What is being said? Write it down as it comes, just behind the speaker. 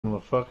in the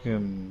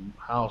fucking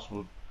house.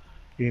 But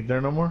he ain't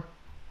there no more?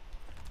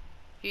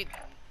 He.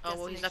 Oh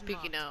well, he's not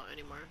peeking out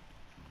anymore.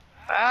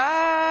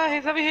 Ah,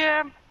 he's over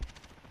here.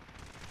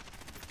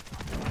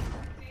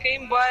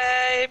 Game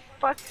boy,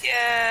 fuck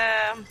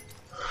yeah.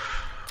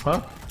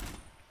 Huh?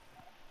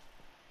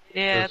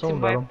 Yeah, team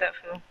someone got him. wipe that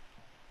fool.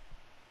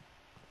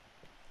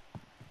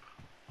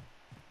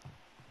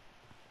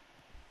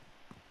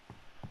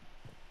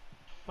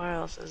 Where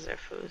else is there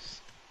foos?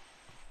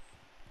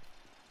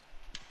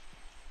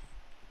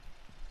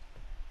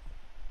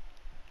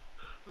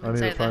 I need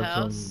to Inside the find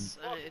house,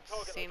 it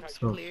seems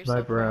some clear so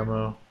sniper far.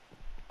 ammo.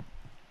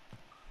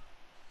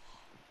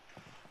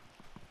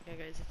 Yeah,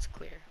 guys, it's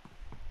clear.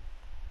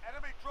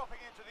 Enemy dropping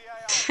into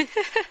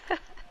the AO.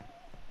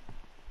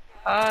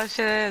 Oh shit,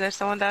 there's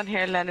someone down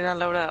here landing on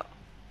loadout.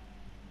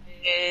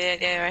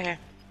 Yeah, right here.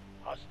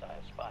 Hostile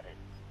spotted.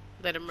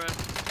 Let him run.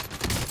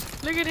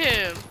 Look at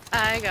him!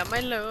 I got my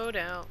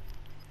loadout.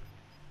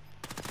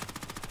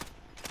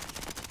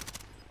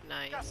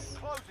 Gas Nice. is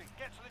closing.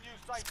 Get to the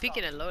new safe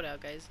Speaking zone. of loadout,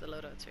 guys, the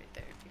loadout's right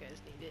there if you guys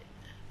need it.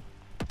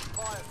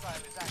 Fire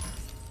sale is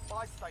active.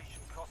 Buy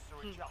station costs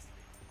are adjusted.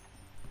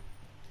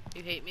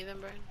 You hate me then,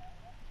 Brian?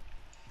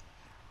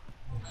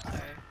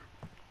 Sorry.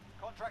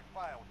 Contract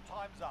failed.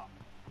 Time's up.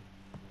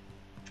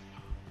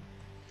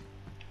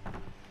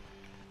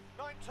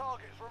 9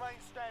 targets remain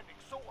standing.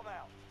 Sort them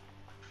out.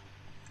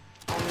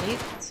 Only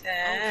Oh,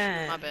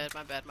 10. my bad,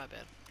 my bad, my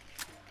bad.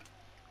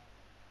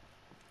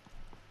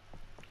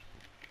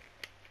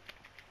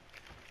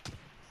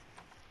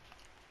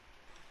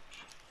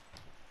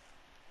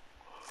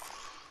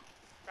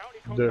 Bounty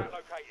There. contract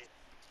located.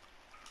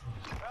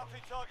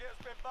 Bounty target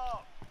has been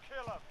marked.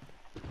 Kill them.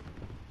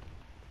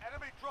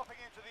 Enemy dropping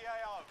into the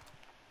AO.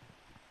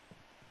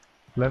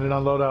 Landing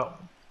on loadout.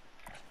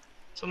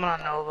 Someone on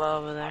Nova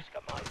over there.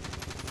 Fire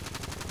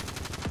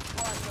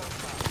sale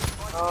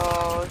found.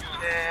 Oh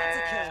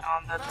shit,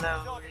 on the Bounty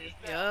target lovely.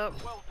 is down.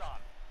 Yup. Well done.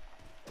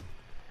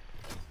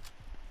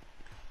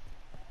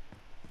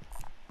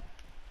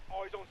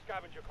 Eyes on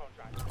scavenger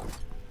contract.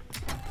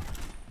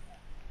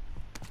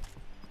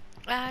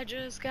 I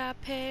just got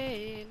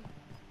paid.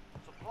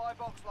 Supply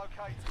box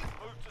located.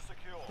 Move to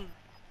secure.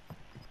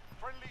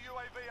 Friendly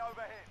UAV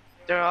overhead.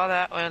 They're all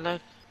that way,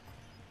 look.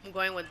 I'm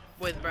going with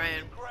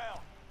Brian. Ground.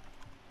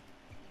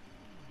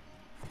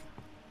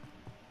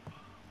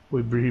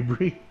 We Bree.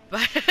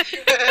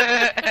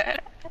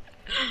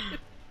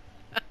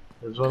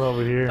 There's one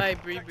over here. Bye,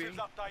 Bree Bree. Objectives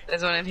updated.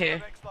 There's one in here.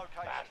 Next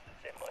location.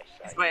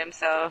 He's by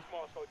himself.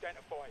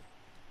 Identified.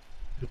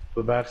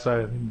 The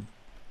backside.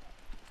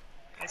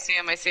 I see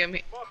him.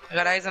 I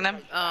got eyes on him.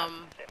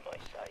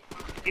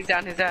 He's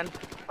down.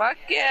 Fuck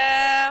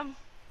yeah!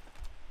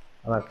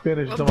 And I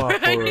finished them off for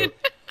Brian.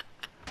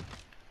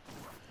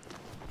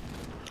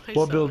 I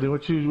what saw building?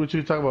 What you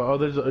talking about? Oh,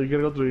 there's you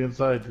gotta go through the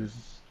inside.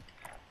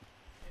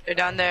 They're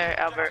down there,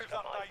 Albert. Objectives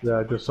updated. Yeah,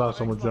 I just saw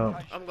someone jump.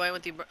 I'm going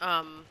with the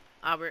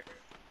Albert.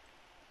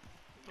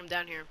 I'm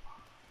down here.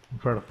 I'm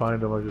trying to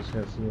find him. I just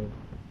can't see him.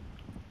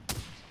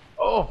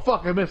 Oh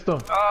fuck! I missed him.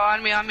 Oh,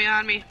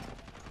 on me.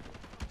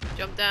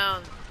 Jump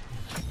down.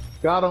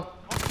 Got him.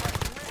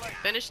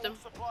 Finished him.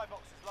 Supply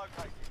box is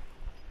located.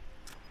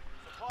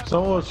 Supply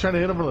Someone was trying to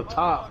hit him from the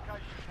top.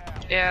 location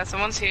now. Yeah,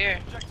 someone's here.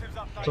 Objectives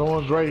updated.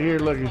 Someone's right here.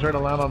 Look, he's trying to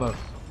land on us.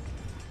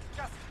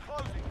 Gas is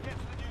closing. Get to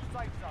the new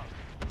safe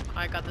zone.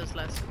 I got this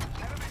last.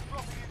 Enemy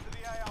dropping into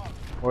the AO.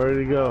 Where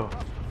did he go?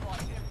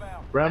 Cluster strike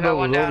inbound. Rambo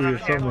one was down over over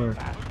here here. somewhere. Move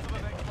to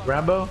the next location.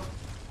 Rambo? All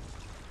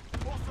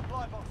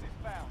supply boxes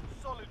found.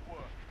 Solid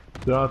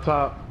work. They're on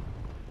top.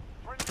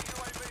 Friendly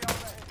UAV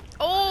overhead.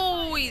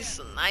 Oh, he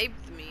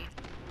sniped me.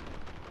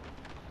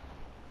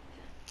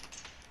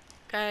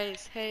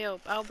 Guys, hey,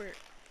 help, Albert.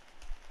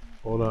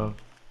 Hold on.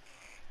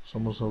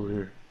 Someone's over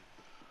here.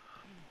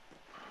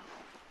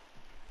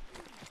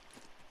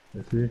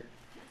 Is he?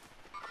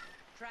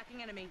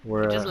 Tracking enemy.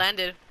 Where Just at?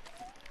 landed.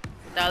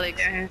 Alex.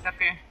 Yeah, he's up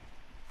here.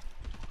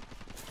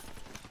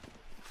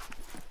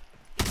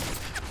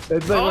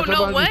 It's like, Oh what's up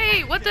no on you?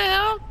 way! What the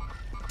hell?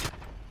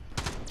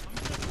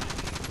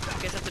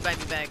 Guess I have to buy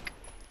me back.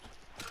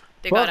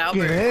 They got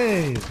Fucking Albert.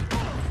 A.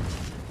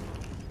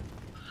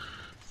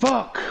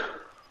 Fuck!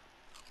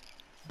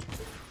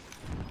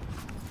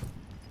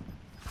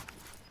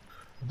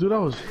 Dude, I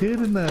was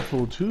hitting that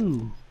fool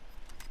too.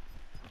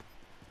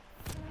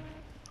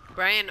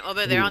 Brian,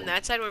 over there on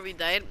that side where we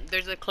died,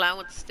 there's a clown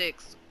with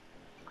sticks.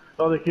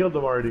 Oh, they killed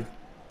him already.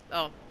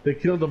 Oh, They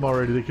killed him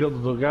already. They killed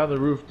him. The guy on the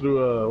roof threw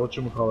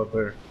whatchamacallit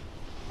there.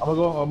 I'm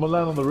gonna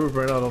land on the roof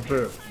right now, don't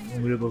trip. I'm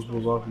gonna get those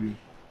fools off of you.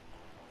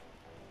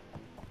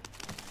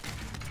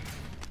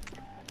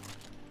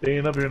 They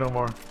ain't up here no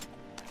more.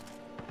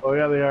 Oh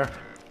yeah, they are.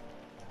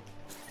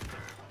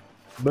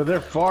 But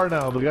they're far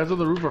now. The guys on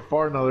the roof are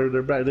far now.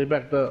 They're back. They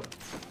backed up.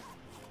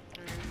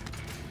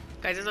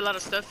 guys, there's a lot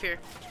of stuff here.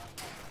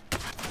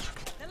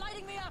 They're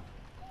lighting me up.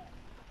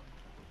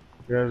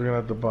 You guys are gonna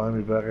have to buy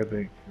me back, I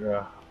think.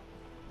 Yeah.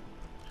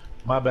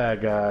 My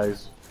bad,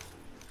 guys.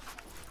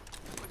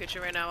 Look at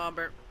you right now,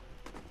 Albert.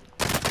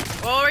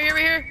 Oh, we're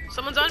here.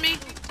 Someone's on me.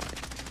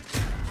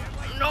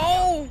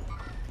 No!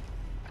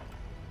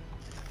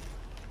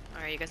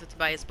 Alright, you guys have to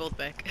buy us both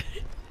back.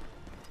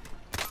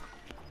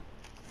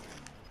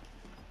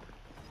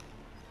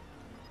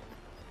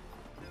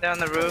 Down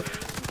the roof.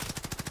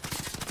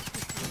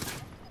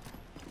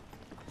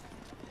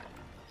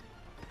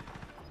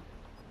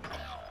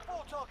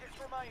 Four targets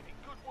remaining.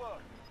 Good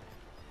work.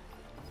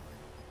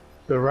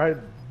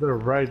 They're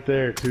right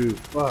there too.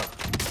 Fuck.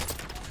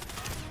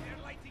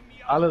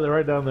 I let it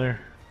right down there.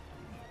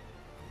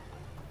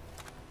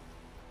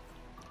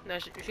 No,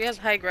 she has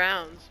high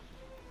grounds.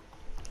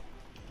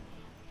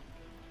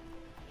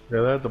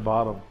 Yeah, they're at the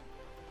bottom.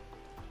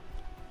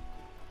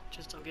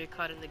 Just don't get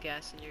caught in the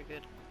gas and you're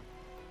good.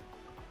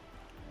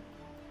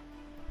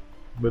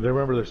 But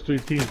remember, there's 3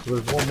 teams, so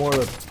there's one more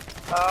that.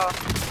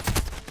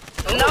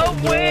 No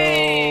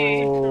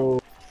way! No.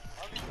 Only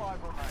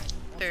 5 remain.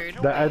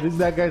 Third. I think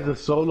that guy's a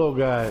solo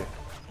guy.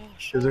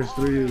 Cause there's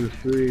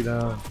three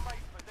now.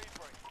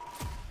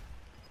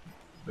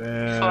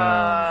 Damn.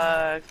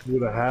 Fuck. You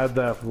would have had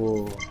that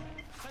fool.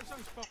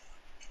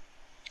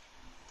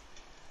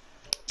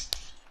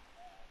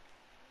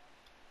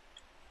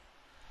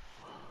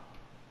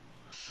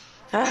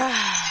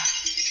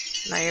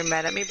 Now you're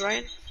mad at me,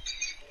 Brian?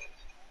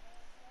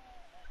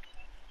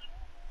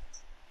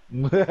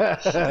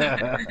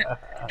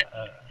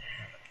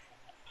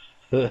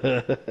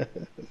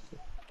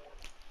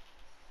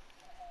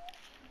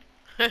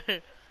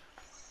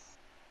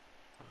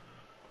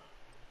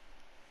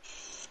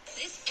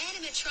 This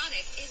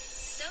animatronic is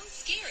so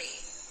scary.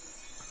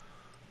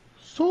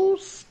 So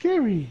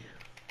scary.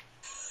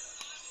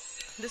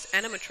 This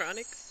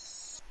animatronic?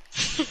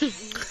 This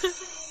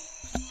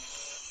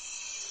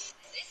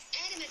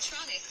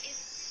animatronic is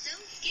so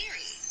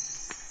scary.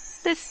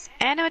 This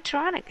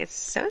animatronic is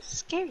so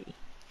scary.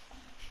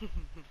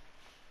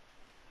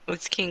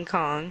 It's King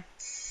Kong.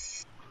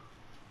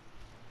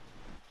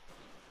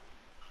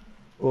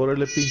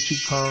 Órale,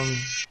 pinche Kong.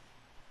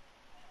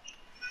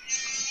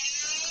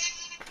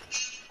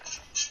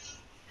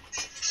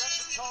 Grab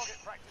some target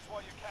practice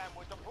while you can.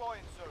 We're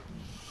deploying soon.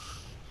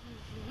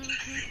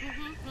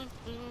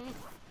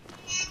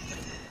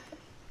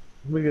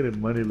 I've been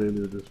getting money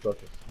lately with this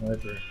fucking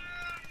sniper.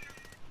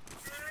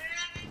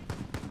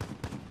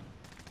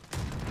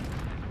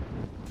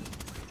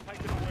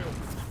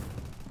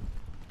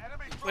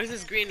 Enemy What is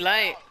this green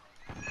light?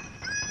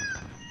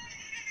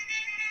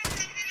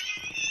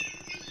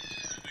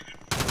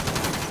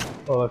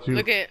 Oh, that's you.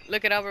 Look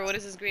at Albert, what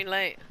is this green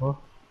light? Huh?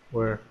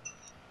 Where?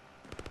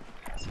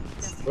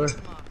 Where?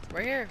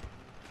 Right here.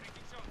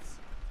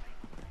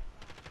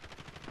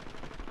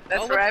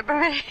 That's Oh, right,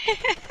 Brian.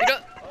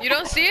 You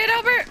don't see it,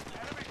 Albert?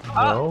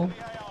 No.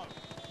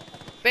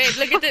 Babe,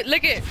 look at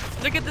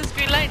this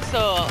green light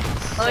so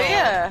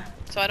Yeah.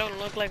 so I don't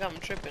look like I'm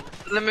tripping.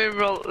 Let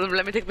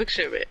me take a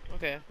picture of it.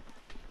 Okay.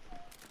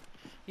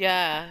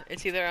 Yeah,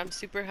 it's either I'm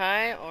super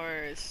high or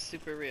it's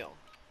super real.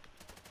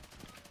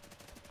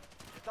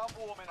 Done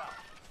warming up.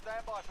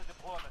 Stand by for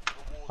deployment to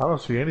the war. I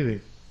don't see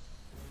anything.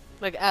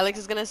 Like Alex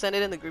is gonna send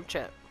it in the group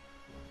chat.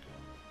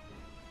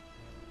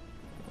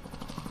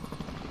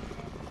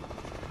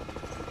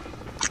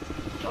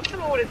 Don't tell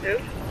me what to do.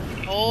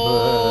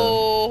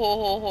 Oh.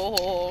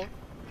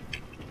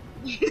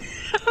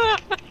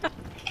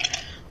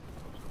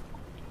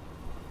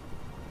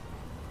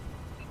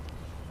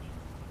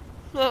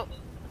 Oh.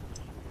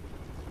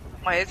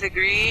 Why is it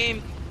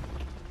green?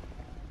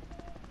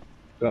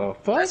 Oh,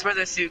 fuck? That's where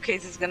the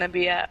suitcase is gonna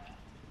be at.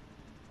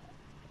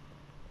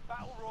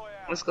 Battle Royale.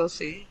 Let's go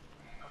see.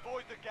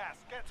 Avoid the gas.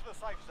 Get to the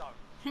safe zone.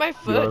 My You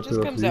foot want to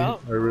just go comes see?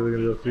 out. Are you really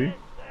gonna go see?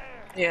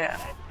 Yeah.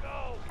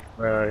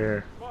 Right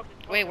here.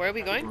 Wait, where are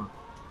we going?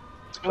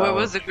 Where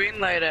was the green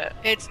light at?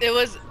 It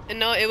was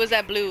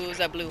that blue. It was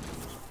that blue.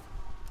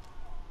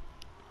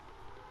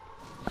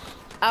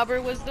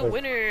 Albert was the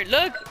winner.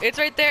 Look, it's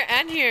right there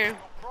and here.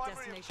 Primary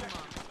Destination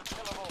objective is to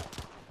kill them all.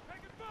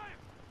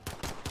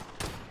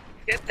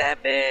 Get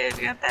that bid.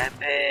 Get that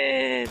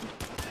bid.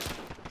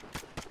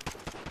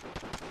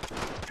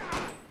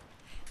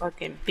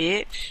 Fucking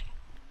bitch.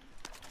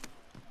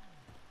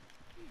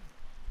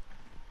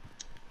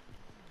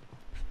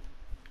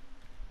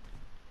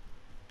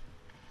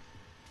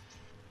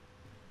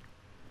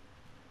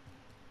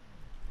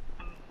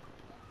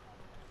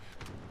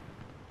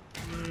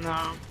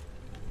 No.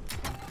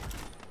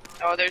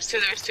 Oh, there's two,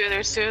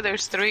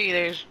 there's three,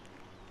 there's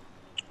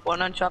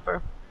one on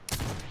chopper.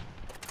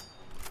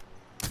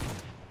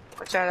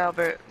 Watch out,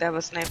 Albert. That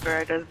was sniper.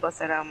 I just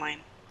busted out mine.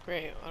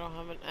 Great, I don't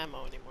have an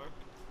ammo anymore.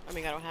 I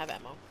mean, I don't have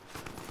ammo.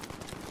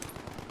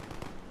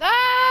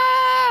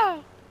 Ah!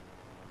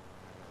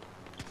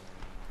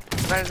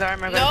 Got his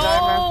armor, got his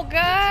armor. No,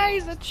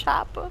 guys, the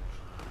chopper.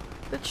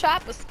 The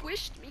chopper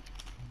squished me.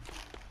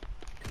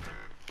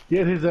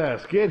 Get his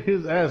ass. Get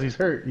his ass. He's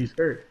hurt. He's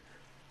hurt.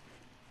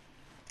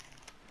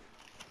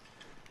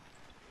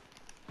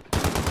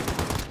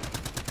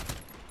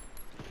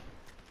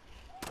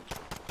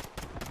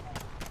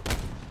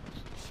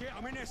 Shit,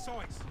 I'm in their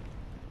sights.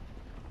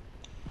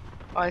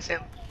 Oh, I see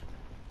him.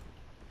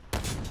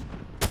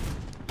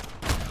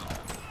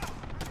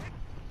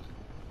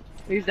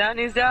 He's down,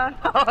 he's down.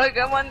 Oh, I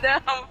got one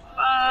down.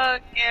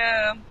 Fuck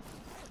yeah.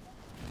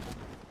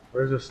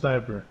 Where's the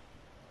sniper?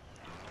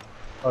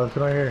 Oh, it's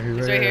right here. He's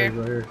right here. He's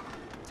right here.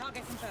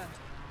 Target confirmed.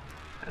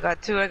 I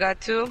got two, I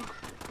got two.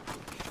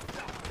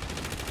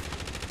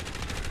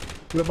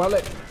 Look my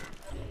leg.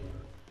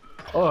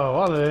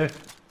 Oh, vale.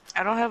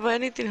 I don't have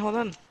anything, hold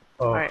on.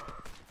 Oh. Alright.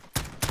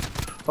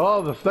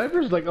 Oh, the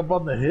sniper's like up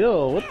on the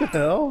hill. What the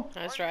hell?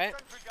 That's right.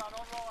 Sentry gun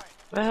online.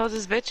 Where the hell's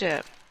this bitch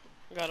at?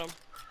 Got him.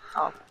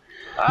 Oh.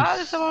 Ah,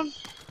 there's someone.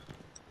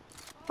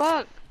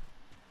 Fuck.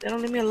 They don't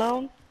leave me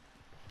alone.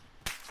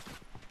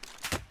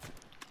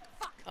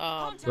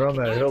 They're on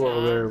that hill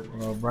over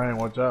there. Brian,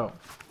 watch out.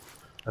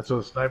 That's where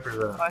the sniper's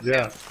at. Watch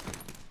Yeah.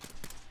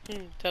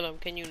 Tell him,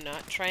 can you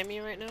not try me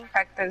right now?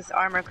 Crack this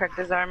armor, crack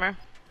this armor.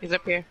 He's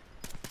up here.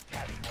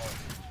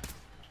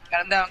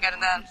 Got him down, got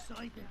him down.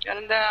 Got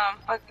him down,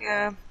 fuck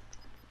yeah.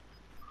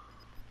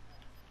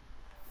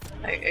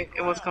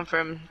 It was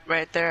confirmed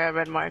right there at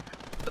red mark.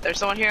 But there's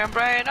someone here on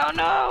Brian, oh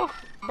no!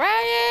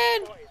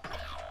 Brian! Stand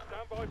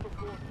by for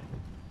quarter.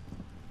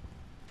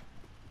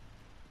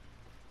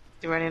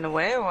 You running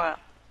away or what?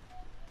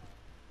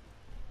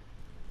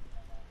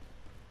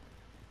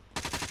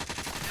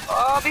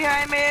 Oh,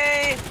 behind me!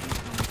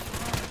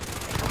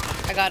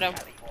 I got him.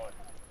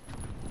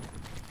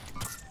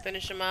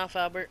 Finish him off,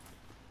 Albert.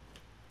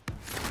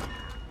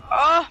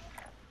 Oh!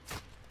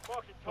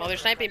 Oh, they're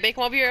sniping. Bake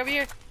him over here, over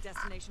here.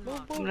 Destination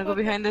marked. I'm gonna go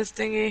behind this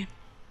thingy.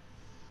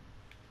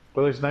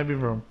 Where are they sniping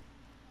from?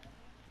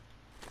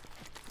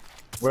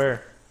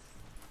 Where?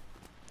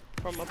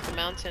 From up the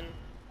mountain.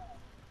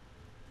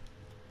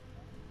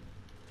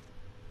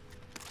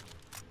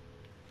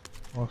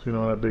 I don't see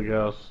no that big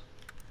house.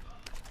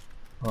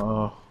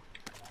 Uh-oh.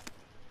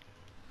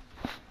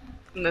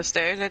 From the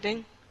stairs, I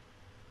think.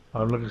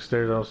 I'm looking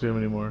stairs, I don't see them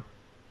anymore.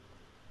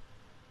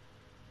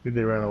 I think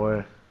they ran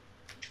away.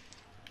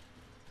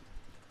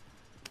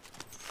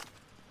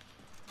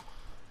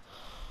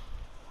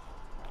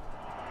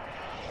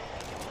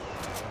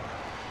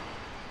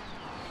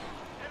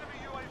 Enemy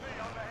UAV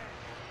overhead.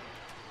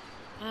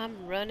 I'm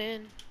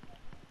running.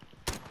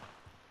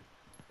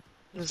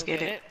 Let's Go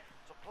get it.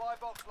 Supply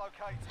box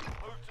located.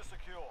 Move to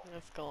secure.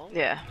 Let's go.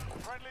 Yeah.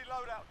 Friendly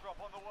loadout drop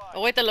on the way.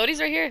 Oh wait, the loadie's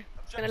right here.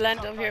 It's gonna Objective land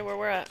over here located. where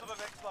we're at. To the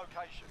next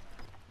location.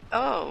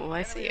 Oh,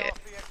 I see Enemy it.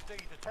 RCXD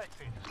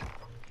detected.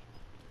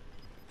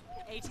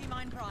 AT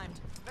mine primed.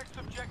 Next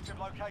objective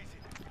located.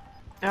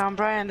 They're on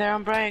Brian,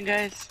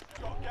 guys.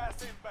 Got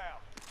gas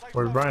inbound. Safe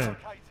Where's zone Brian?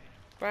 located.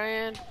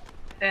 Brian.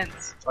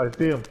 Tents. I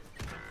see him.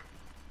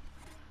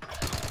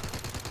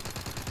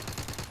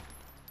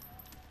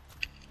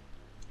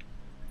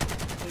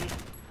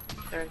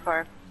 Third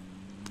car.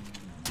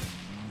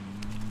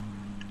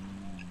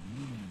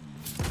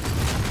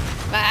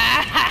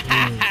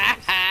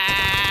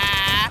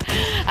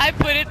 I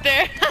put it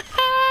there.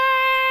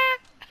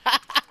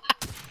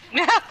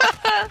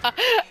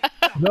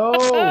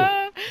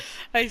 No!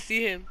 I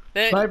see him.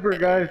 Sniper,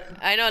 guys.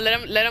 I know.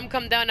 Let him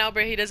come down,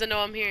 Albert. He doesn't know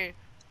I'm here.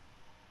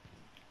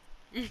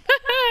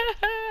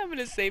 I'm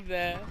gonna save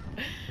that.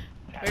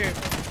 Here.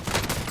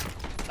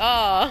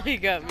 Oh, he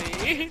got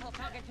me.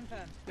 Target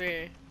confirmed.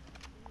 Here.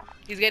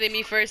 He's getting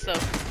me first, though.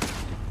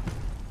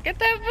 Get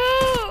that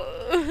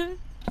boo!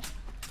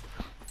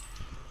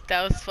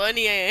 That was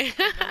funny. I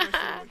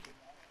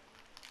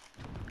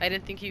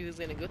didn't think he was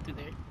gonna go through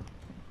there.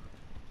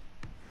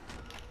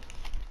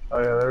 Oh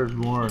yeah, there's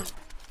more.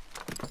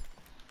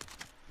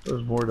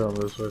 There's more down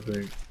this, I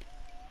think.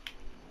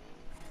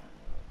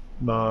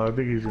 No, I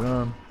think he's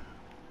gone.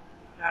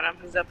 Got him.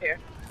 He's up here.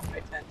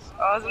 Right tents.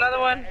 Oh, there's another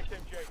one.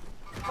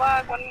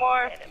 Fuck, one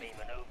more.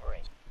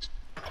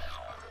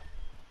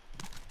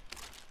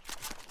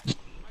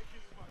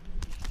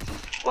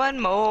 One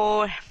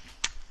more.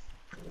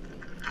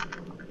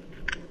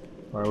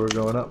 Alright, we're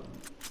going up.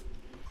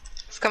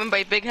 It's coming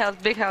by big house,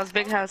 big house,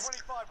 big house.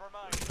 25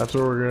 remain. That's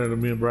where we're gonna,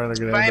 me and Brian are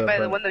gonna Right end by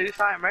up. the window you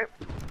find, right?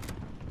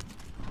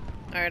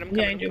 Alright, I'm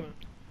Yeah, coming. I do. I'm coming.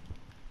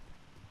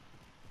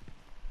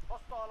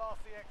 Hostile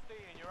RCXD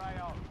in your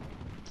AO.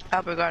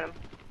 Albert got him.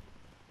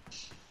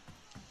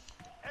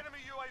 Enemy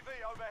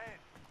UAV overhead.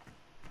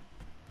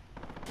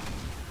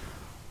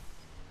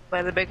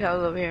 By the big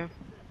house over here.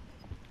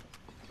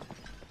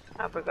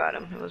 Albert got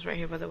him. It was right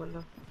here by the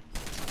window.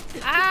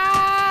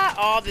 Ah!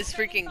 All this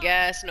freaking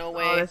gas. No Oh,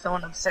 way. there's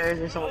someone upstairs.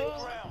 There's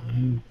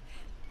someone.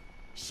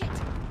 Shit.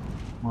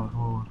 Come on, come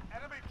on.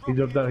 Enemy He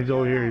jumped down, he's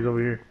over here, he's over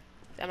here.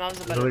 Damn, I was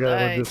There's about to another guy that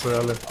die. went this way,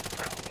 Ale.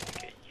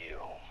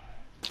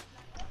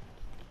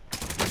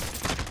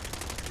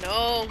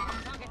 No.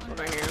 Target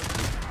Over here.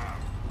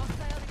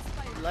 hostile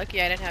expired.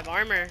 Lucky I didn't have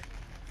armor.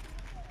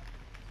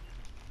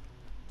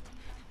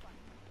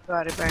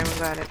 Got it, Brian. We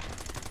got it.